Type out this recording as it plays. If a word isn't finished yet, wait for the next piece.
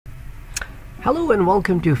Hello and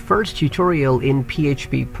welcome to first tutorial in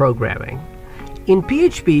PHP programming. In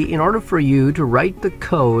PHP, in order for you to write the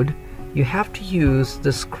code, you have to use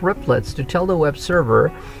the scriptlets to tell the web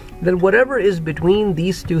server that whatever is between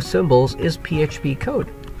these two symbols is PHP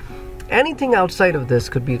code. Anything outside of this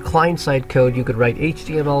could be client-side code. You could write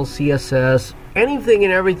HTML, CSS, anything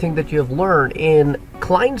and everything that you have learned in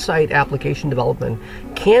client-side application development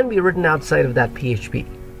can be written outside of that PHP.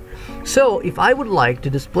 So if I would like to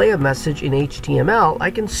display a message in HTML, I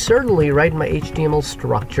can certainly write my HTML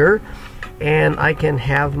structure, and I can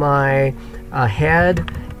have my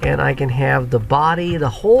head, and I can have the body, the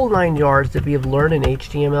whole 9 yards that we have learned in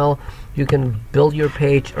HTML. You can build your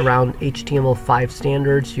page around HTML5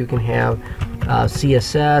 standards. You can have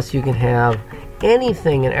CSS. You can have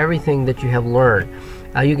anything and everything that you have learned.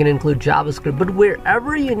 You can include JavaScript, but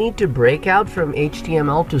wherever you need to break out from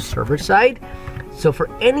HTML to server-side, so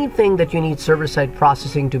for anything that you need server-side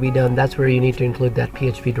processing to be done, that's where you need to include that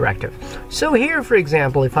PHP directive. So here, for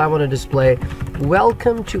example, if I want to display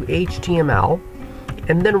welcome to HTML,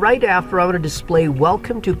 and then right after I want to display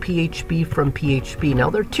welcome to PHP from PHP. Now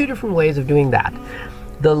there are two different ways of doing that.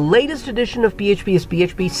 The latest edition of PHP is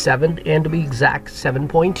PHP 7, and to be exact,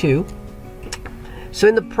 7.2. So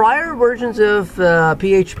in the prior versions of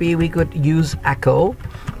PHP, we could use echo,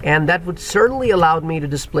 and that would certainly allow me to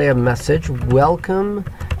display a message, welcome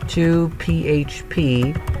to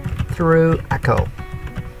PHP through echo.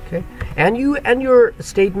 Okay, and you end your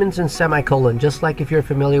statements in semicolon, just like if you're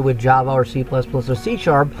familiar with Java or C++ or C#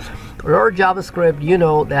 or JavaScript, you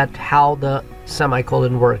know that how the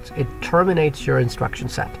semicolon works. It terminates your instruction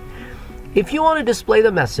set. If you want to display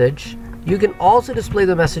the message, you can also display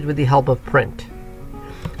the message with the help of print.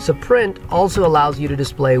 So print also allows you to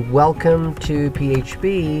display welcome to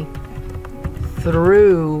PHP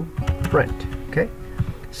through print. Okay.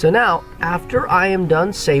 So now, after I am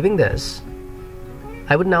done saving this,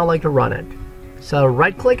 I would now like to run it. So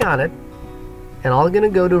right click on it, and I'm going to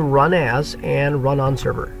go to run as and run on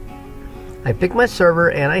server. I pick my server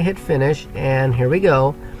and I hit finish, and here we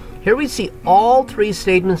go. Here we see all three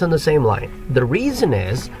statements on the same line. The reason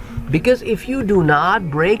is because if you do not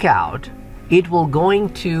break out, it will going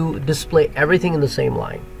to display everything in the same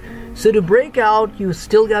line. So to break out, you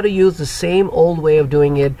still got to use the same old way of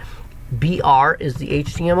doing it. BR is the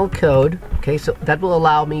HTML code. Okay, so that will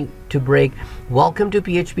allow me to break welcome to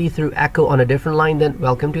PHP through echo on a different line than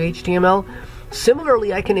welcome to HTML.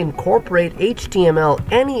 Similarly, I can incorporate HTML,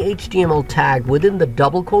 any HTML tag within the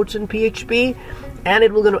double quotes in PHP, and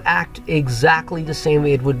it will going to act exactly the same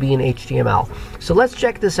way it would be in HTML. So let's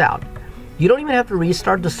check this out. You don't even have to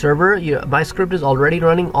restart the server. My script is already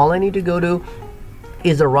running. All I need to go to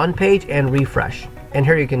is a run page and refresh. And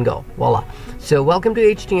here you can go. Voila. So welcome to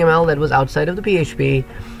HTML, that was outside of the PHP.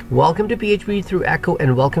 Welcome to PHP through echo,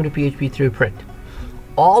 and welcome to PHP through print.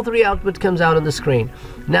 All three outputs comes out on the screen.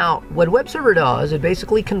 Now, what web server does, it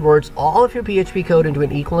basically converts all of your PHP code into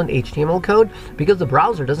an equivalent HTML code, because the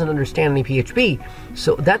browser doesn't understand any PHP.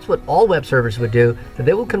 So that's what all web servers would do, that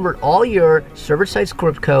they will convert all your server-side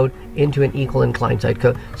script code into an equivalent client-side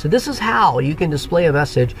code. So this is how you can display a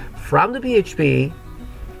message from the PHP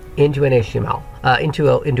into an HTML,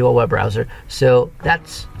 into a web browser. So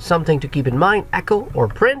that's something to keep in mind. Echo or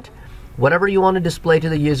print, whatever you want to display to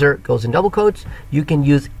the user goes in double quotes. You can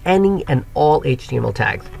use any and all HTML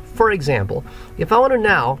tags. For example, if I want to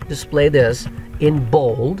now display this in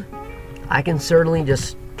bold, I can certainly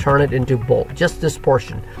just turn it into bold, just this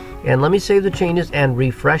portion. And let me save the changes and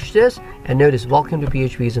refresh this, and notice welcome to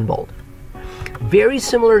PHP is in bold. Very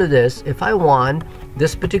similar to this, if I want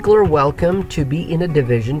this particular welcome to be in a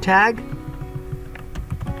division tag,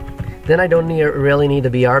 then I don't really need the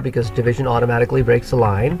BR, because division automatically breaks the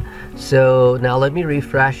line. So now let me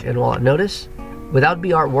refresh, and notice without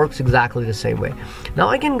BR it works exactly the same way. Now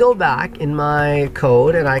I can go back in my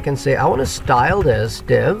code and I can say I want to style this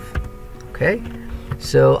div. Okay,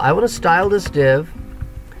 so I want to style this div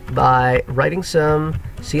by writing some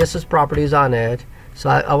CSS properties on it. So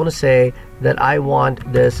I want to say that I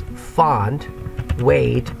want this font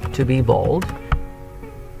weight to be bold,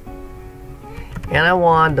 and I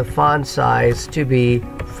want the font size to be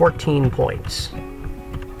 14 points.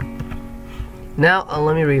 Now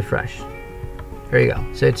let me refresh. There you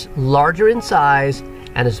go. So it's larger in size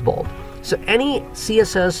and it's bold. So any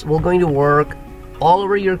CSS will going to work all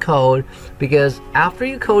over your code, because after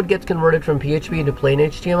your code gets converted from PHP into plain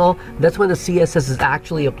HTML, that's when the CSS is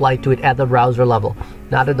actually applied to it at the browser level,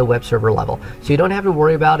 not at the web server level. So you don't have to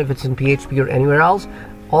worry about if it's in PHP or anywhere else.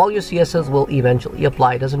 All your CSS will eventually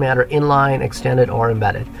apply. It doesn't matter inline, extended, or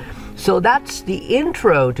embedded. So that's the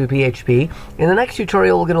intro to PHP. In the next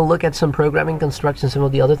tutorial, we're going to look at some programming constructs and some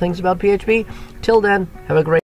of the other things about PHP. Till then, have a great